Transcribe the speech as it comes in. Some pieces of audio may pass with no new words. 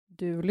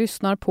Du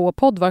lyssnar på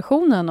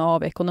poddversionen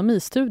av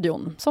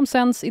Ekonomistudion som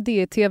sänds i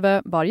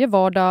DTV varje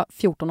vardag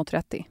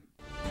 14.30.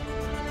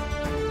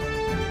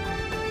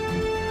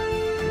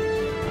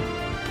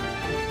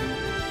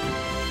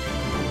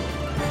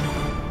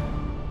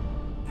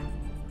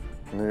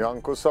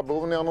 Nyamko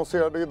Sabuni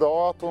annonserade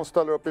idag att hon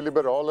ställer upp i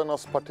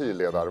Liberalernas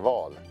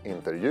partiledarval.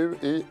 Intervju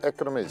i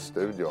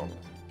Ekonomistudion.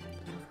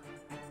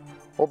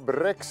 Och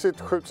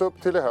Brexit skjuts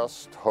upp till i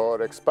höst. Hör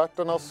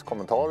experternas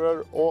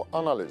kommentarer och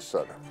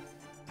analyser.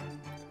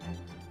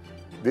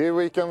 Det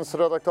Weekends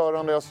redaktör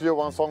Andreas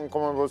Johansson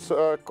kommer på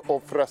besök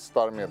och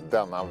frestar med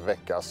denna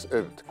veckas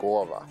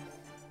utgåva.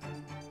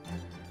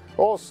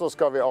 Och så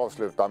ska vi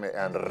avsluta med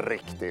en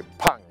riktig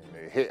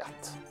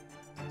pangnyhet.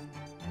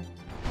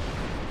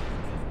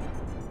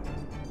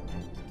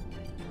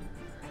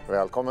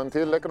 Välkommen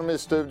till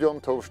Ekonomistudion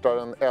torsdag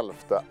den 11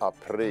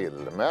 april.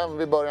 Men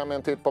vi börjar med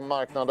en titt på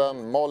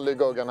marknaden. Molly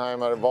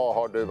Guggenheimer, vad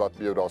har du att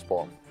bjuda oss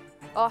på?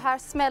 Ja, här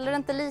smäller det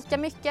inte lika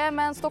mycket,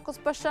 men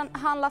Stockholmsbörsen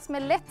handlas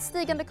med lätt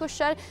stigande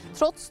kurser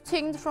trots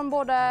tyngd från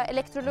både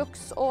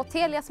Electrolux och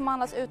Telia som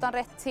handlas utan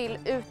rätt till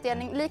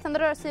utdelning. Liknande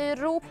rörelse i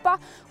Europa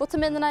och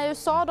terminerna i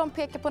USA de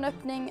pekar på en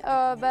öppning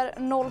över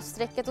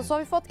nollstrecket. Och så har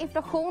vi fått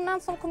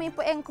inflationen som kom in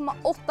på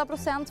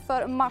 1,8%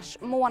 för mars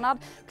månad.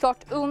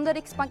 Klart under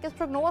Riksbankens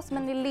prognos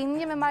men i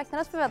linje med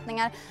marknadens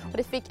förväntningar. Och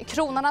det fick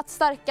kronan att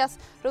stärkas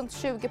runt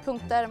 20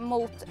 punkter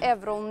mot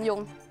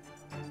euron.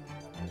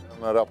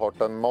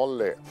 Rapporten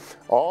Molly.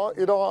 Ja,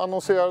 idag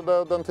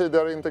annonserade den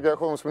tidigare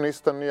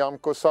integrationsministern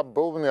Nyamko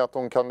Sabuni att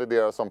hon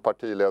kandiderar som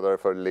partiledare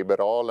för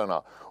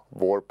Liberalerna.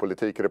 Vår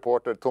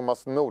politikreporter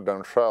Thomas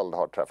Nordenskjöld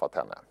har träffat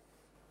henne.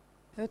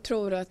 Jag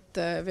tror att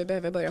vi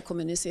behöver börja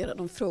kommunicera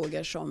de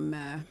frågor som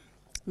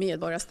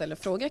medborgare ställer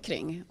frågor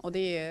kring. Och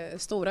det är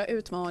stora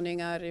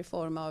utmaningar i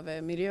form av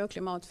miljö- och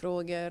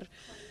klimatfrågor,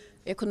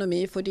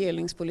 ekonomi,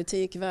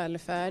 fördelningspolitik,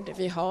 välfärd.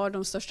 Vi har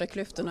de största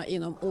klyftorna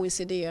inom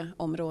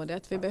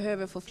OECD-området. Vi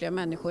behöver få fler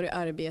människor i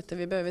arbete.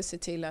 Vi behöver se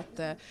till att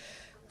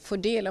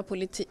fördela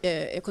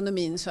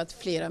ekonomin så att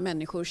flera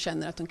människor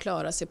känner att de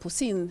klarar sig på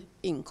sin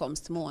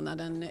inkomst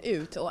månaden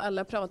ut. Och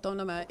alla pratar om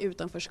de här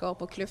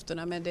utanförskap och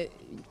klyftorna, men det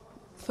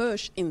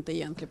förs inte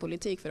egentlig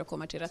politik för att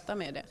komma till rätta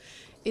med det.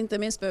 Inte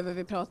minst behöver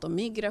vi prata om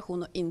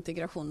migration och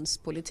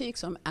integrationspolitik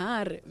som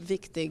är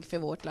viktig för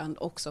vårt land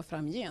också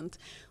framgent.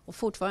 Och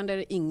fortfarande är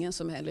det ingen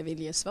som heller vill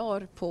ge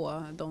svar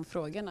på de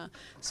frågorna.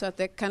 Så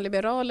att kan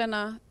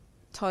Liberalerna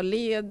ta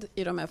led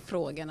i de här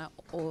frågorna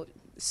och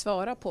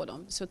svara på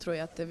dem, så tror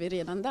jag att vi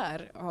redan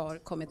där har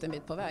kommit en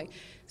bit på väg.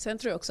 Sen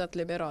tror jag också att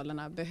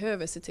Liberalerna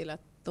behöver se till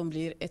att de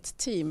blir ett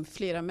team,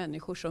 flera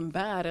människor som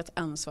bär ett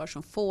ansvar,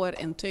 som får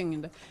en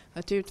tyngd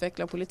att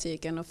utveckla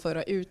politiken och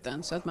föra ut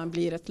den så att man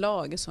blir ett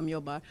lag som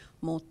jobbar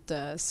mot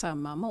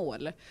samma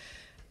mål.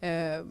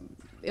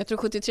 Jag tror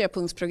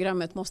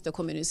 73-punktsprogrammet måste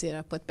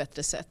kommunicera på ett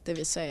bättre sätt, det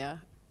vill säga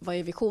vad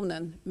är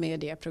visionen med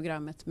det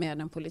programmet, med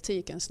den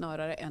politiken,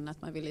 snarare än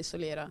att man vill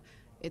isolera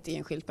ett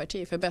enskilt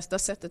parti. För bästa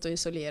sättet att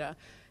isolera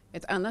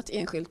ett annat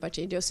enskilt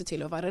parti är att se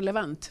till att vara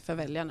relevant för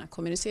väljarna,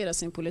 kommunicera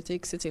sin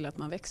politik, se till att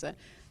man växer.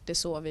 Det är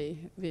så vi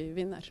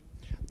vinner.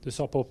 Du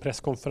sa på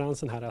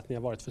presskonferensen här att ni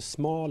har varit för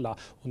smala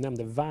och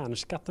nämnde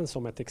värnskatten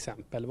som ett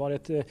exempel. Var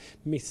det ett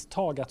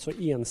misstag att så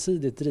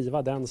ensidigt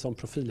driva den som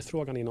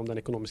profilfrågan inom den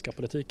ekonomiska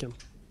politiken?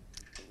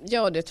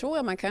 Ja, det tror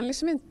jag. Man kan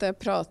liksom inte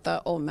prata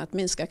om att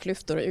minska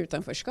klyftor och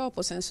utanförskap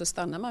och sen så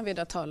stannar man vid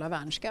att tala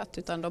värnskatt,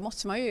 utan då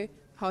måste man ju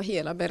ha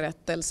hela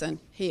berättelsen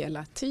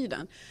hela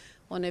tiden.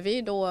 Och när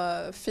vi då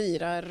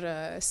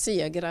firar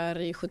segrar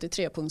i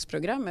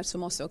 73-punktsprogrammet så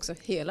måste också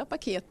hela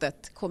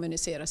paketet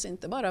kommuniceras,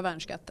 inte bara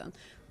värnskatten.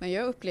 Men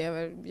jag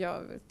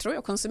tror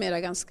jag konsumerar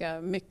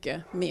ganska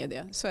mycket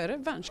media, så är det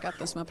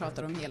värnskatten som man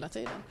pratar om hela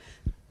tiden.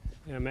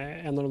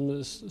 En av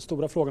de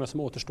stora frågorna som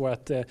återstår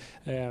att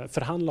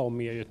förhandla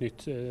om är ju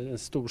en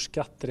stor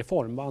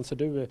skattereform. Vad anser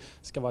du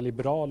ska vara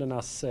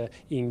Liberalernas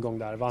ingång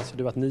där? Vad anser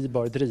du att ni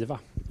bör driva?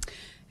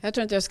 Jag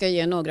tror inte jag ska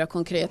ge några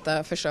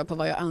konkreta förslag på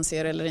vad jag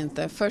anser eller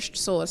inte. Först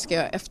så ska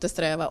jag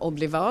eftersträva att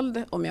bli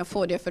vald. Om jag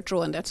får det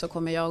förtroendet så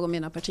kommer jag och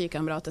mina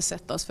partikamrater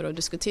sätta oss för att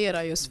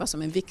diskutera just vad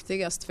som är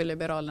viktigast för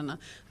Liberalerna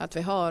att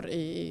vi har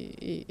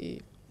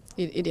i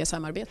det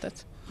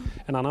samarbetet.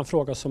 En annan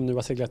fråga som nu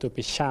har seglat upp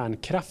är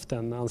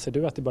kärnkraften. Anser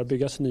du att det bör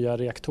byggas nya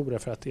reaktorer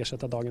för att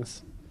ersätta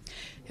dagens?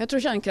 Jag tror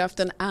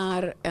kärnkraften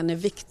är en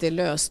viktig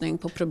lösning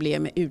på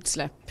problem med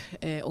utsläpp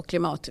och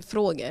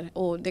klimatfrågor.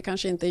 Och det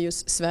kanske inte är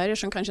just Sverige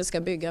som kanske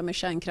ska bygga, men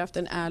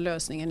kärnkraften är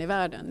lösningen i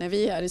världen. När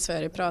vi här i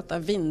Sverige pratar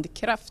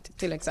vindkraft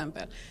till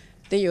exempel,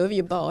 det gör vi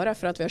ju bara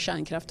för att vi har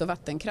kärnkraft och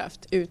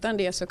vattenkraft. Utan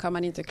det så kan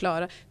man inte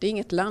klara. Det är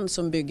inget land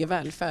som bygger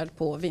välfärd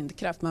på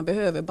vindkraft. Man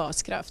behöver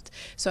baskraft.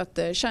 Så att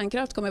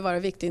kärnkraft kommer vara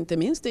viktigt inte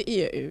minst i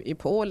EU, i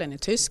Polen, i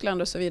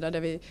Tyskland och så vidare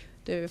där vi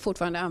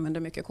fortfarande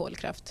använder mycket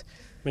kolkraft.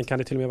 Men kan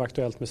det till och med vara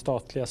aktuellt med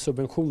statliga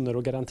subventioner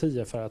och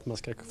garantier för att man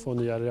ska få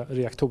nya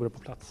reaktorer på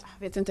plats?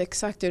 Jag vet inte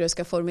exakt hur det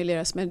ska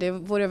formuleras, men det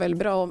vore väl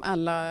bra om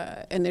alla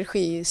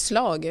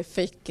energislag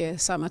fick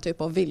samma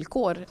typ av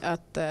villkor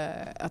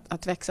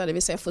att växa, det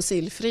vill säga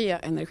fossilfria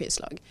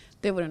energislag.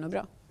 Det vore nog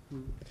bra.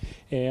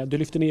 Du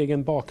lyfter din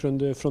egen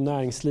bakgrund från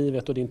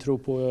näringslivet och din tro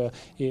på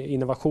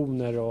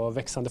innovationer och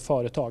växande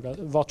företag.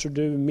 Vad tror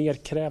du mer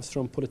krävs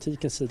från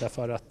politikens sida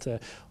för att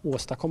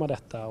åstadkomma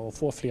detta och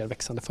få fler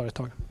växande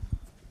företag?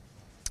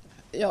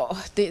 Ja,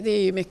 det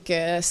är ju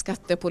mycket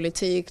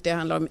skattepolitik, det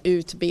handlar om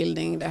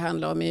utbildning, det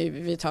handlar om hur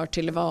vi tar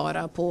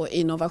tillvara på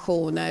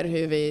innovationer,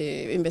 hur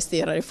vi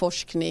investerar i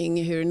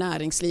forskning, hur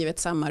näringslivet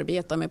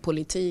samarbetar med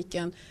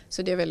politiken.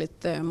 Så det är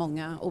väldigt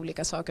många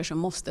olika saker som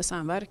måste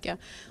samverka.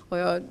 Och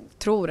jag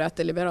tror att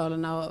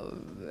Liberalerna har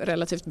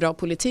relativt bra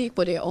politik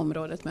på det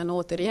området, men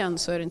återigen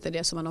så är det inte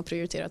det som man har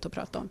prioriterat att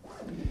prata om.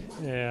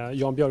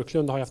 Jan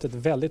Björklund har haft ett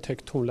väldigt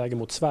högt tonläge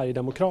mot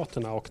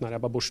Sverigedemokraterna, och när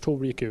Ebba Busch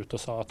Thor gick ut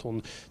och sa att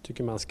hon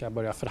tycker man ska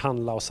börja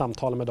förhandla och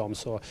samtala med dem,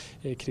 så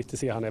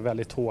kritiserade han det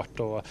väldigt hårt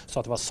och sa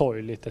att det var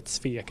sorgligt, ett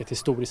svek, ett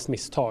historiskt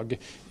misstag.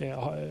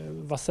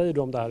 Vad säger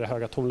du om det här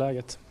höga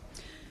tonläget?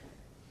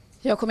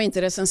 Jag kommer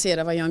inte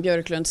recensera vad Jan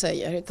Björklund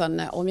säger,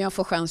 utan om jag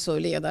får chans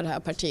att leda det här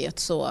partiet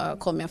så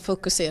kommer jag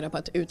fokusera på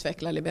att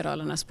utveckla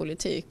Liberalernas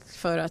politik.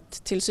 För att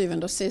till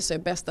syvende och sist är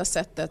bästa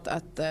sättet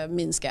att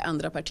minska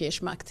andra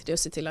partiers makt. Det är att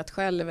se till att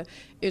själv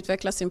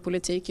utveckla sin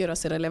politik, göra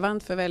sig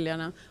relevant för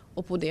väljarna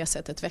och på det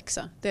sättet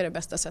växa. Det är det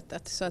bästa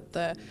sättet. Så att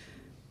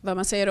vad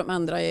man säger om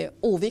andra är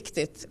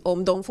oviktigt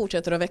om de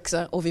fortsätter att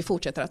växa och vi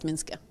fortsätter att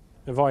minska.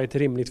 Men vad är ett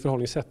rimligt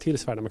förhållningssätt till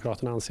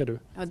Sverigedemokraterna, anser du?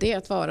 Ja, det är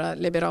att vara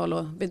liberal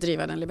och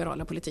bedriva den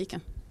liberala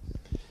politiken.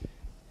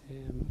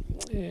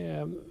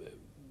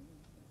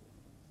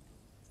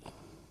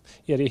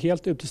 Är det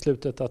helt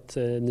uteslutet att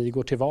ni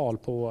går till val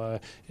på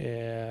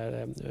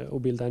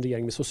att bilda en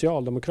regering med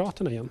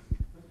Socialdemokraterna igen?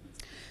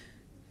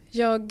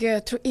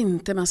 Jag tror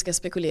inte man ska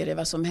spekulera i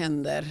vad som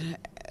händer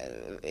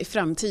i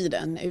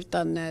framtiden,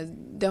 utan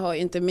det har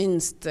inte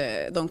minst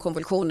de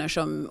konvulsioner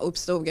som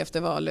uppstod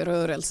efter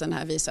valrörelsen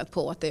här visat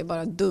på att det är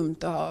bara dumt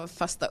att ha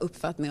fasta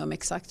uppfattningar om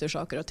exakt hur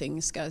saker och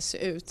ting ska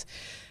se ut.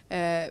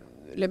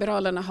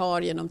 Liberalerna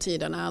har genom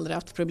tiderna aldrig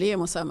haft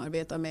problem att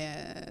samarbeta med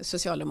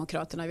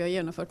Socialdemokraterna. Vi har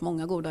genomfört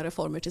många goda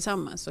reformer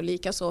tillsammans, och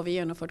likaså har vi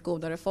genomfört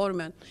goda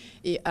reformer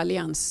i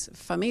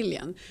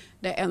alliansfamiljen.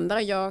 Det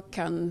enda jag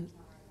kan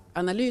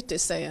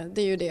analytiskt säga,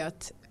 det är ju det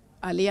att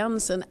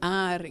alliansen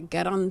är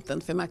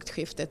garanten för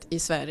maktskiftet i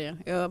Sverige.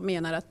 Jag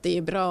menar att det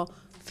är bra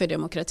för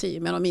demokrati,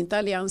 men om inte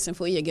alliansen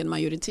får egen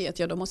majoritet,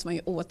 ja då måste man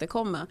ju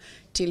återkomma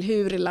till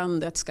hur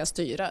landet ska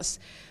styras.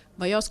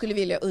 Vad jag skulle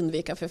vilja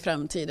undvika för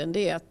framtiden,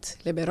 det är att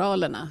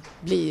Liberalerna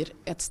blir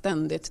ett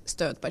ständigt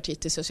stödparti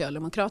till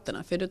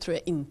Socialdemokraterna, för då tror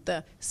jag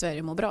inte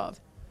Sverige mår bra av.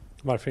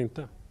 Varför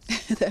inte?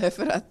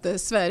 Därför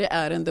att Sverige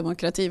är en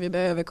demokrati. Vi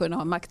behöver kunna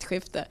ha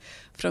maktskifte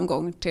från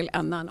gång till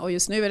annan. Och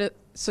just nu är det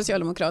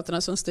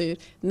Socialdemokraterna som styr.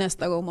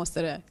 Nästa gång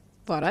måste det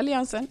vara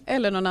alliansen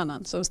eller någon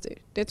annan som styr.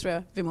 Det tror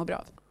jag vi mår bra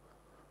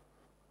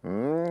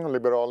av.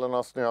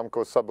 Liberalernas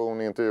Nyamko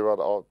Sabuni intervjuad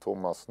av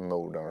Thomas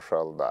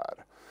Nordenskjöld där.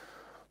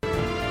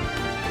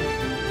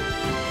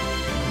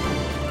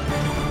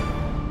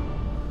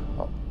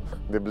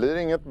 Det blir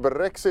inget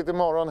Brexit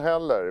imorgon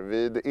heller.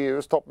 Vid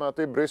EUs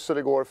toppmöte i Bryssel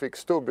igår fick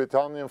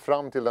Storbritannien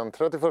fram till den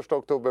 31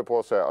 oktober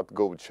på sig att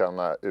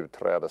godkänna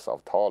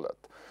utträdesavtalet.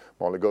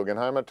 Molly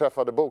Guggenheimer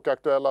träffade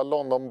bokaktuella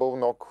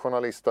Londonbon och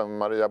journalisten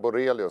Maria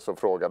Borelius och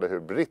frågade hur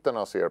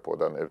britterna ser på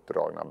den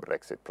utdragna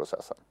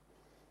Brexit-processen.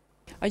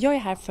 Ja, jag är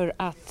här för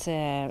att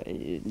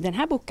den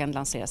här boken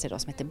lanseras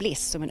idag som heter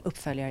Bliss, som en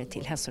uppföljare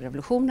till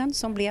Hälsorevolutionen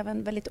som blev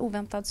en väldigt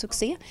oväntad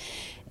succé.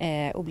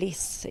 Och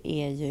Bliss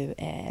är ju,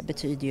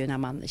 betyder ju när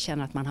man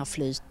känner att man har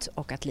flyt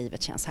och att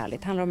livet känns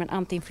härligt. Det handlar om en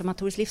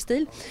antiinflammatorisk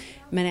livsstil,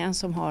 men en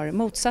som har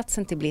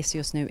motsatsen till Bliss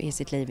just nu i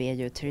sitt liv är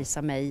ju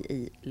Theresa May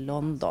i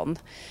London.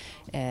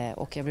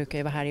 Och jag brukar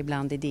ju vara här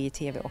ibland i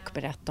DTV och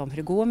berätta om hur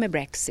det går med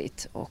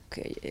Brexit, och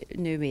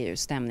nu är ju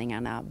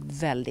stämningarna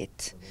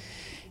väldigt...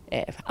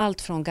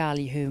 Allt från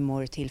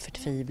galghumor till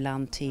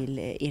förtvivlan, till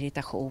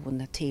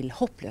irritation, till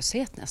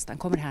hopplöshet nästan.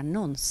 Kommer det här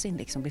någonsin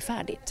liksom bli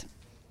färdigt?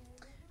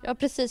 Ja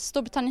precis,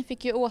 Storbritannien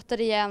fick ju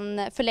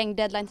återigen förlängd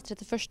deadline till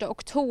 31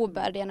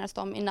 oktober, det enades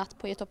de i natt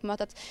på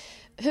EU-toppmötet.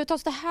 Hur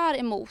tas det här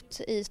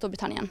emot i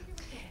Storbritannien?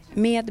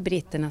 Med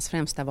britternas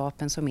främsta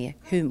vapen som är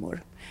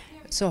humor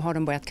så har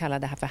de börjat kalla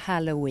det här för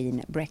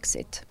Halloween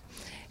Brexit.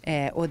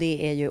 Och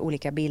det är ju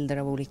olika bilder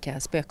av olika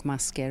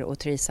spökmasker och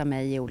Theresa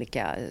May i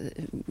olika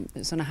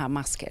sådana här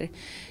masker.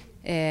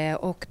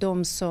 Och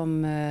de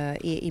som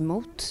är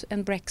emot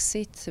en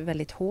Brexit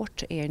väldigt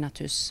hårt är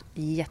naturligtvis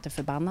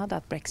jätteförbannade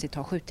att Brexit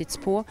har skjutits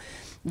på.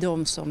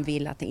 De som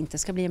vill att det inte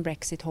ska bli en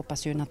Brexit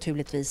hoppas ju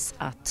naturligtvis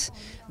att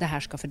det här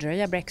ska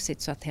fördröja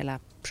Brexit så att hela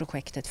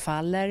projektet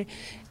faller.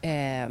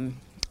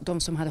 De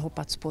som hade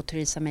hoppats på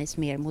Theresa Mays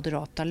mer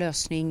moderata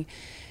lösning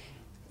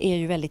är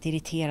ju väldigt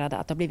irriterade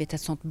att det har blivit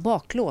ett sånt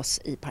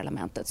baklås i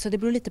parlamentet. Så det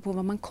beror lite på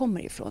var man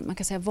kommer ifrån. Man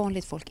kan säga att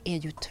vanligt folk är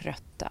ju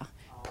trötta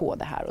på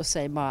det här och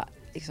säger bara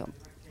liksom,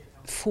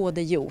 få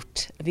det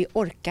gjort. Vi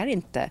orkar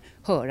inte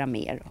höra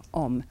mer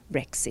om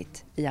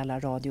Brexit i alla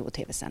radio- och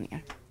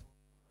tv-sändningar.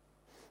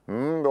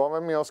 Då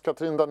har vi med oss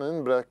Katrin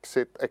Danin,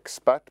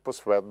 Brexit-expert på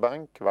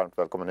Swedbank. Varmt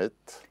välkommen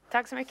hit.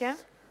 Tack så mycket.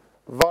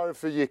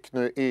 Varför gick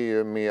nu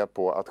EU med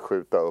på att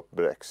skjuta upp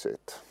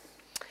Brexit?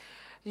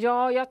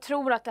 Ja, jag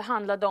tror att det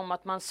handlade om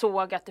att man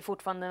såg att det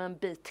fortfarande är en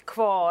bit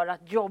kvar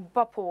att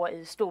jobba på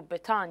i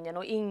Storbritannien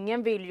och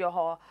ingen vill ju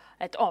ha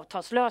ett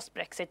avtalslöst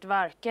Brexit,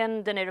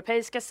 varken den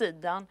europeiska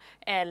sidan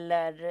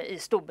eller i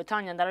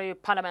Storbritannien. Där har ju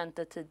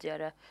parlamentet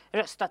tidigare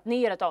röstat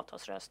ner ett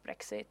avtalslöst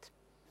Brexit.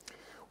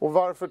 Och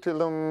varför till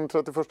den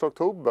 31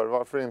 oktober?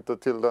 Varför inte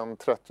till den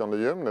 30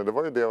 juni? Det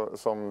var ju det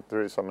som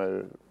Theresa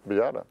May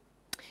begärde.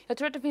 Jag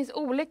tror att det finns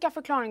olika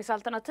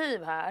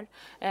förklaringsalternativ här.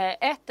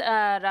 Ett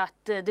är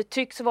att det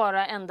tycks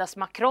vara endast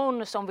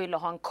Macron som ville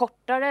ha en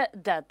kortare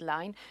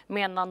deadline,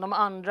 medan de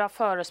andra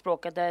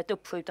förespråkade ett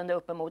uppskjutande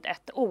uppemot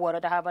 1 år.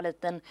 Och det här var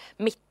lite en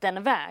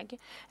mittenväg.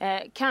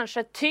 Kanske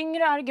ett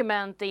tyngre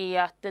argument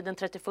är att den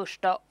 31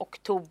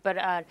 oktober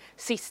är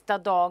sista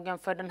dagen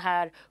för den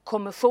här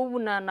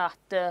kommissionen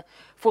att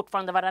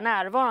fortfarande vara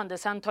närvarande.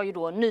 Sen tar ju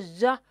då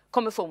nya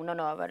kommissionen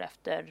över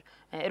efter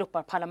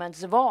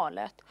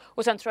Europaparlamentsvalet.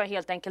 Och sen tror jag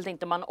helt enkelt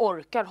inte man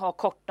orkar ha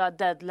korta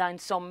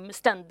deadlines som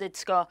ständigt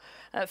ska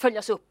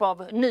följas upp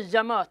av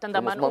nya möten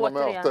där man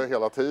återigen... möte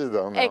hela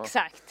tiden. Ja.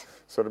 Exakt.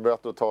 Så det är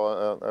bättre att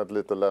ta ett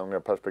lite längre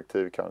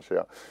perspektiv kanske.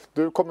 Ja.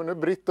 Du, kommer nu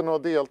britterna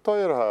att delta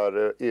i det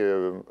här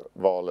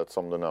EU-valet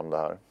som du nämnde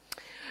här?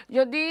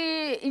 Ja, det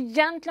är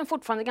egentligen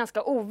fortfarande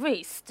ganska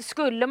ovisst.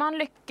 Skulle man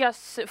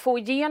lyckas få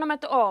igenom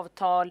ett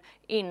avtal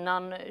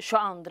innan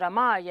 22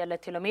 maj eller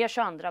till och med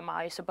 22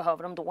 maj så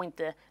behöver de då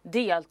inte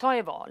delta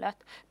i valet.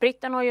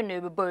 Britterna har ju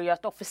nu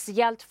börjat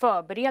officiellt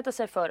förbereda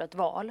sig för ett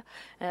val.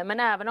 Men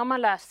även om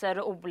man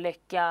läser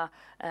olika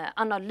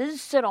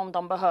analyser om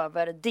de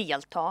behöver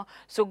delta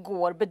så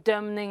går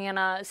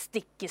bedömningarna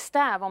stick i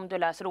stäv om du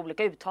läser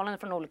olika uttalanden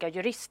från olika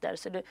jurister.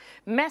 Så det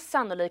mest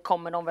sannolikt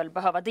kommer de väl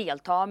behöva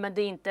delta, men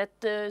det är inte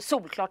ett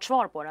solklart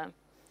svar på det.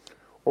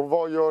 Och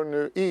vad gör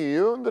nu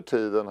EU under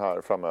tiden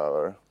här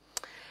framöver?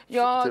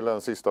 Ja, till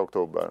den sista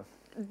oktober?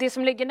 Det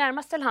som ligger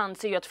närmast till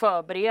hands är ju att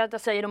förbereda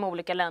sig i de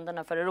olika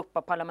länderna för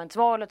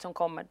Europaparlamentsvalet som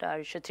kommer där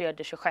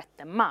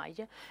 23-26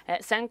 maj.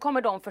 Sen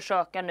kommer de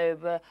försöka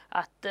nu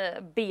att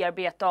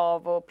bearbeta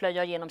av och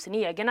plöja igenom sin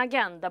egen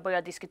agenda,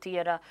 börja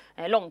diskutera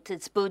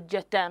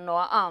långtidsbudgeten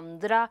och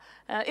andra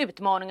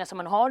utmaningar som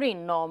man har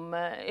inom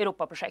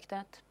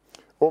Europaprojektet.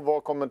 Och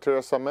vad kommer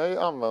Theresa May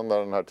använda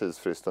den här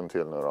tidsfristen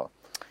till nu då?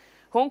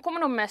 Hon kommer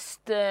nog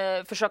mest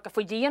försöka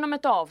få igenom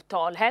ett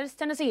avtal, helst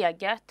hennes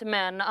eget,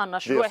 men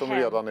annars... Det som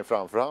redan är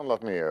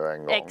framförhandlat med EU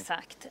en gång.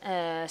 Exakt.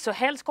 Så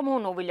helst kommer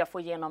hon nog vilja få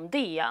igenom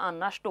det,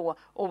 annars då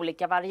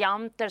olika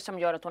varianter som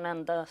gör att hon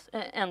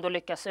ändå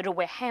lyckas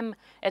ro hem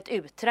ett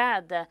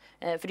utträde.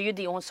 För det är ju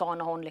det hon sa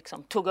när hon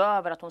liksom tog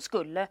över, att hon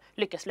skulle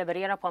lyckas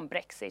leverera på en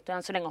Brexit. Och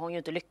än så länge har hon ju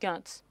inte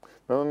lyckats.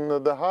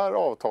 Men det här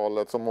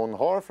avtalet som hon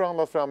har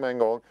förhandlat fram en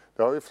gång,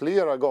 det har ju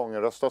flera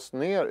gånger röstats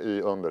ner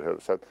i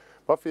underhuset.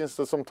 Vad finns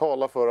det som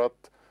talar för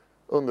att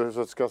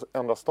underhuset ska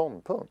ändra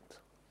ståndpunkt?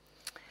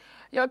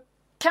 Ja,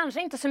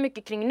 kanske inte så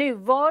mycket kring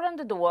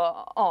nuvarande då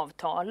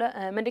avtal,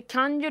 men det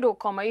kan ju då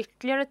komma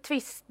ytterligare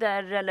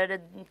twister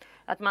eller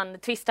att man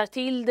twistar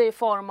till det i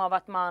form av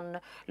att man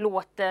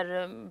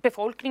låter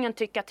befolkningen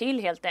tycka till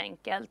helt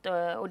enkelt.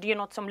 Och det är ju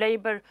något som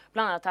Labour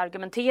bland annat har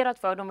argumenterat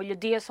för. De vill ju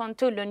dels ha en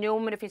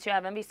tullunion, men det finns ju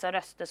även vissa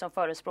röster som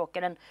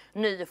förespråkar en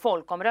ny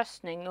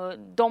folkomröstning. Och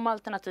de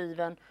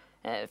alternativen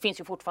finns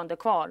ju fortfarande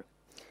kvar.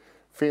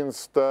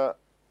 Finns det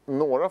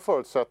några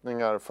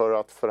förutsättningar för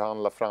att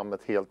förhandla fram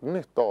ett helt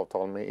nytt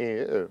avtal med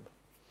EU?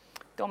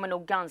 De är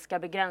nog ganska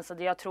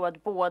begränsade. Jag tror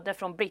att både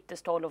från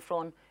brittiskt håll och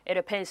från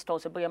europeiskt håll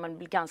så börjar man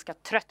bli ganska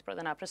trött på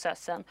den här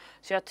processen.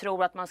 Så jag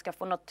tror att man ska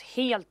få något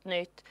helt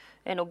nytt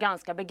är nog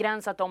ganska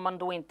begränsat om man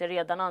då inte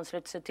redan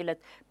ansluter sig till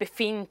ett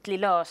befintlig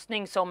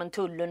lösning som en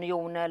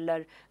tullunion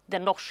eller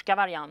den norska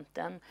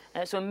varianten.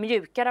 Så en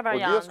mjukare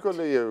variant... Och det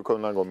skulle EU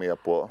kunna gå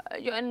med på?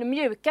 En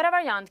mjukare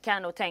variant kan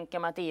jag nog tänka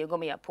mig att EU går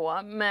med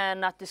på.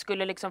 Men att det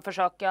skulle liksom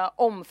försöka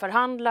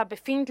omförhandla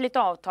befintligt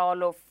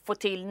avtal och få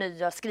till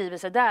nya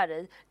skrivelser där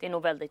i, det är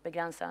nog väldigt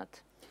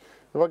begränsat.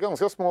 Det var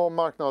ganska små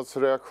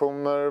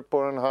marknadsreaktioner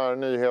på den här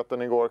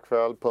nyheten igår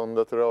kväll.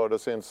 Pundet rörde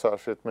sig inte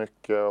särskilt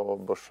mycket och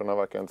börserna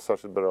verkar inte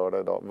särskilt berörda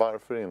idag.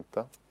 Varför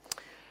inte?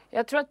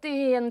 Jag tror att det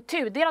är en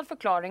tudelad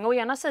förklaring. Å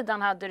ena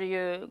sidan hade det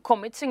ju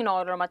kommit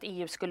signaler om att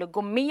EU skulle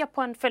gå med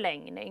på en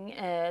förlängning.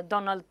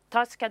 Donald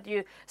Tusk hade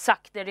ju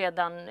sagt det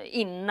redan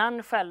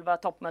innan själva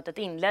toppmötet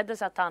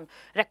inleddes att han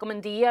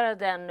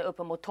rekommenderade en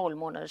uppemot 12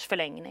 månaders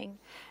förlängning.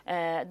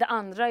 Det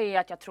andra är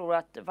att jag tror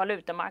att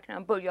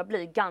valutamarknaden börjar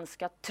bli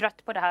ganska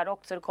trött på det här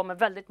också. Det kommer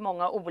väldigt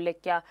många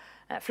olika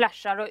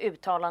flashar och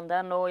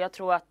uttalanden och jag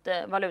tror att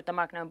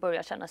valutamarknaden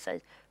börjar känna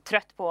sig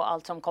trött på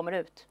allt som kommer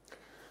ut.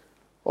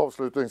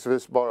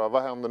 Avslutningsvis bara,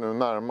 vad händer nu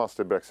närmast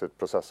i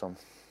Brexit-processen?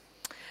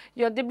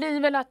 Ja, det blir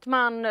väl att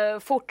man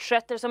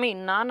fortsätter som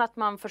innan, att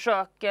man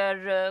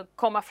försöker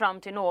komma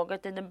fram till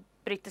något i det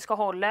brittiska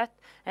hållet.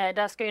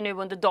 Där ska ju nu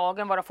under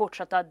dagen vara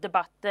fortsatta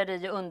debatter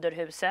i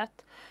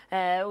underhuset.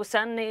 Och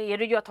sen är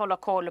det ju att hålla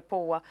koll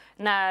på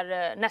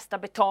när nästa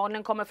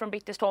betalning kommer från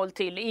brittiskt håll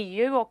till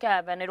EU och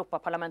även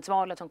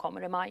Europaparlamentsvalet som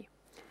kommer i maj.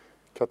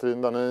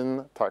 Katrin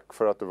Danin, tack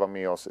för att du var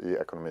med oss i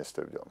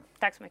Ekonomistudion.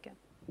 Tack så mycket.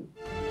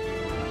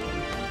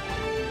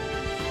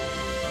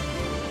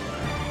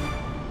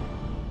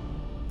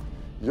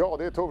 Ja,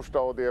 det är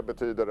torsdag och det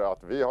betyder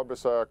att vi har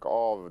besök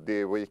av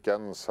The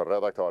Weekends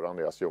redaktör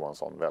Andreas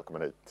Johansson.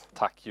 Välkommen hit.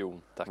 Tack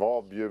Jon. Tack.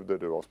 Vad bjuder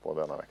du oss på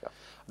denna vecka?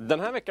 Den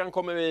här veckan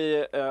kommer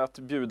vi att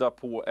bjuda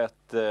på ett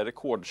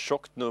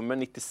rekordtjockt nummer,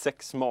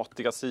 96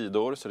 matiga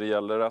sidor. Så det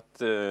gäller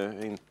att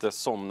inte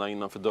somna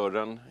innanför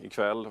dörren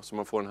ikväll så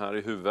man får den här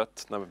i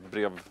huvudet när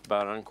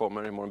brevbäraren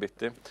kommer imorgon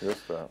bitti.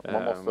 Just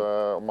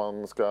det. Om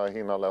man ska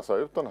hinna läsa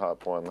ut den här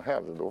på en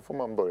helg, då får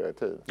man börja i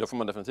tid. Då får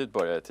man definitivt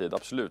börja i tid,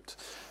 absolut.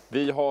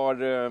 Vi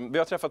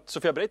har träffat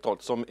Sofia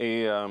Breitholt som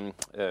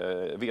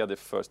är vd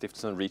för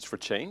stiftelsen Reach for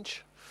Change.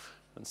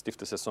 En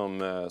stiftelse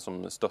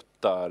som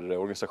stöttar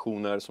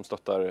organisationer som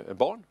stöttar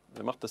barn.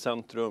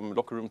 Mattecentrum,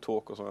 Locker Room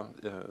Talk och sådana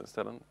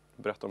ställen.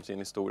 Berättar om sin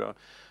historia.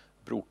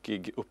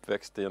 Brokig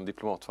uppväxt i en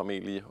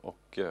diplomatfamilj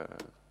och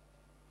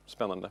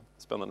spännande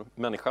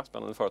människa,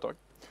 spännande företag.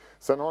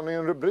 Sen har ni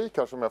en rubrik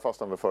här som jag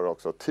fastnade för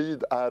också.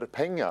 Tid är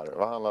pengar.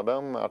 Vad handlar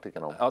den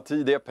artikeln om? Ja,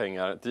 tid är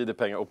pengar. Tid är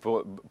pengar. Och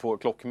på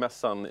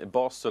klockmässan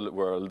Basel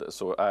World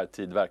så är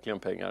tid verkligen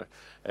pengar.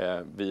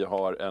 Vi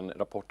har en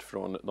rapport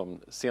från de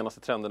senaste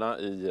trenderna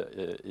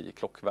i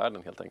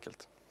klockvärlden helt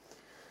enkelt.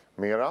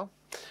 Mera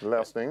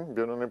läsning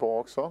bjuder ni på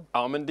också?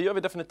 Ja, men det gör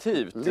vi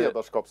definitivt.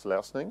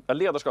 Ledarskapsläsning? Ja,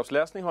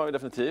 ledarskapsläsning har vi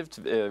definitivt.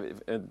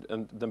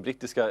 Den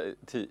brittiska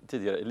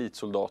tidigare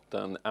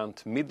elitsoldaten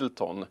Ant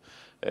Middleton,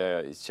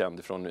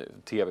 känd från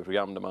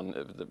tv-program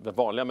där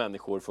vanliga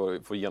människor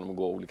får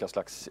genomgå olika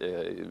slags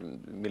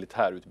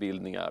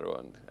militärutbildningar och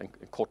en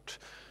kort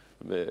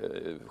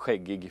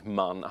skäggig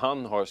man.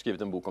 Han har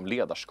skrivit en bok om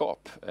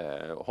ledarskap.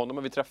 Honom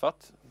har vi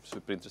träffat.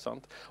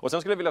 Superintressant. Och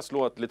sen skulle jag vilja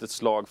slå ett litet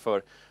slag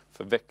för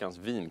veckans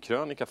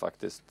vinkrönika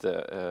faktiskt.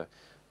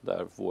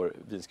 Där vår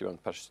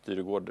vinskribent Per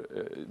Styregård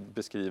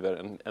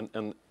beskriver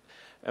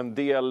en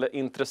del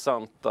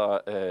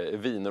intressanta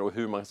viner och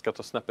hur man ska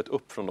ta snäppet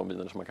upp från de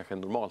viner som man kanske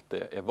normalt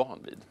är van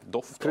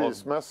vid.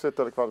 Prismässigt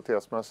eller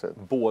kvalitetsmässigt?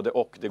 Både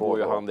och, det går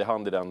ju hand i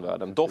hand i den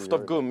världen. Doft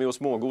av gummi och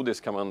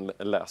smågodis kan man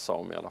läsa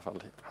om i alla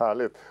fall.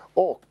 Härligt.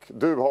 Och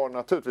du har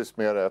naturligtvis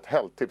med dig ett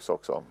helgtips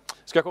också.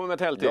 Ska jag komma med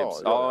ett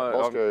helgtips? Ja,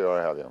 vad ska jag göra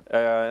i helgen?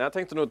 Jag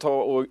tänkte nog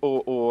ta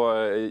och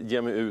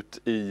ge mig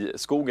ut i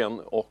skogen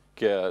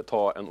och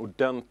ta en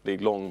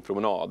ordentlig lång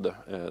promenad.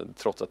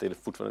 Trots att det är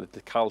fortfarande lite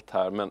kallt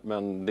här.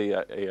 Men det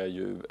är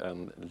ju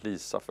en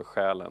lisa för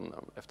själen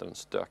efter en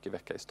stökig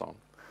vecka i stan.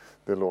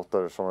 Det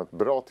låter som ett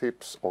bra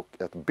tips och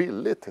ett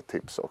billigt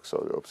tips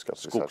också.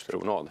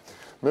 Skogspromenad.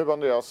 Nu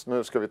Andreas,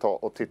 nu ska vi ta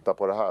och titta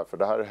på det här. För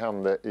det här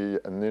hände i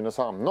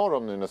Nynäshamn, norr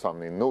om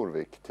Nynäshamn i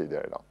Norvik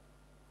tidigare idag.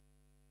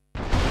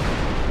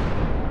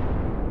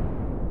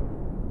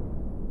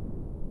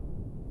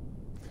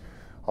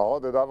 Ja,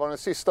 det där var den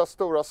sista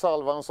stora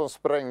salvan som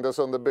sprängdes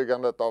under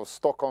byggandet av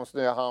Stockholms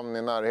nya hamn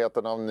i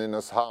närheten av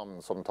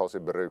Nynäshamn som tas i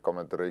bruk om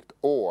ett drygt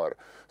år.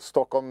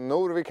 Stockholm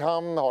Norvik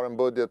hamn har en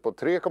budget på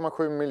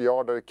 3,7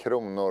 miljarder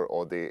kronor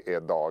och det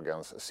är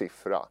dagens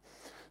siffra.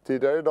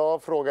 Tidigare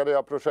idag frågade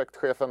jag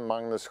projektchefen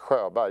Magnus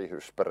Sjöberg hur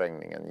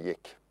sprängningen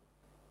gick.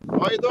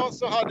 Ja, idag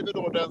så hade vi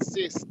då den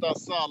sista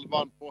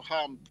salvan på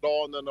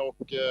hamnplanen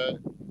och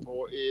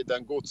i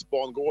den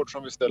godsbangård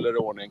som vi ställer i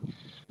ordning.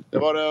 Vi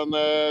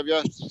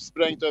har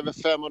sprängt över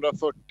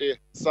 540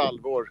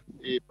 salvor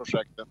i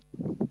projektet.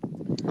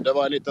 Det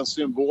var en liten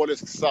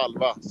symbolisk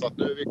salva så att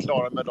nu är vi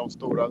klara med de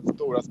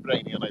stora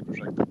sprängningarna i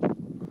projektet.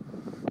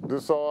 Du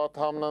sa att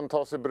hamnen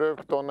tas i bruk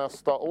då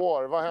nästa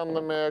år. Vad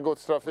händer med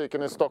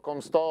godstrafiken i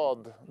Stockholms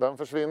stad? Den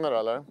försvinner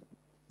eller?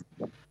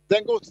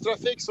 Den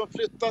godstrafik som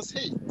flyttas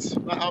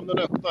hit när hamnen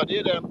öppnar, det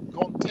är den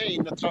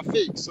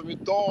containertrafik som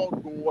idag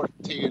går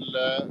till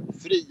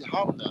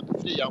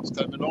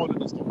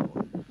Frihamnsterminalen i Stockholm.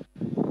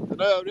 Den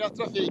övriga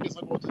trafiken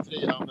som går till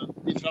Frihamnen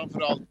är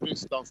framförallt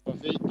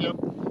Rysslandstrafiken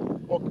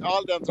och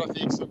all den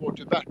trafik som går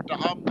till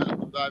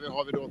Värtahamnen, där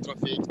har vi då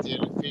trafik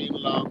till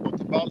Finland och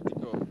till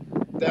Baltikum,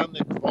 den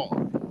är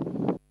kvar.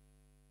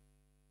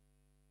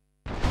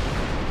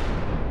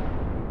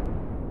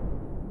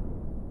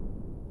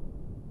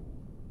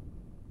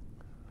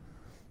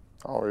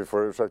 Ja, vi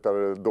får ursäkta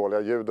det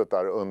dåliga ljudet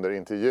där under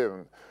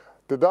intervjun.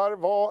 Det där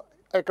var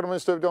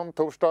Ekonomistudion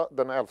torsdag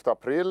den 11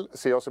 april.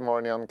 Se oss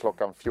imorgon igen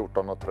klockan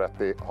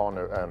 14.30. Ha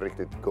nu en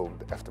riktigt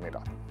god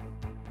eftermiddag.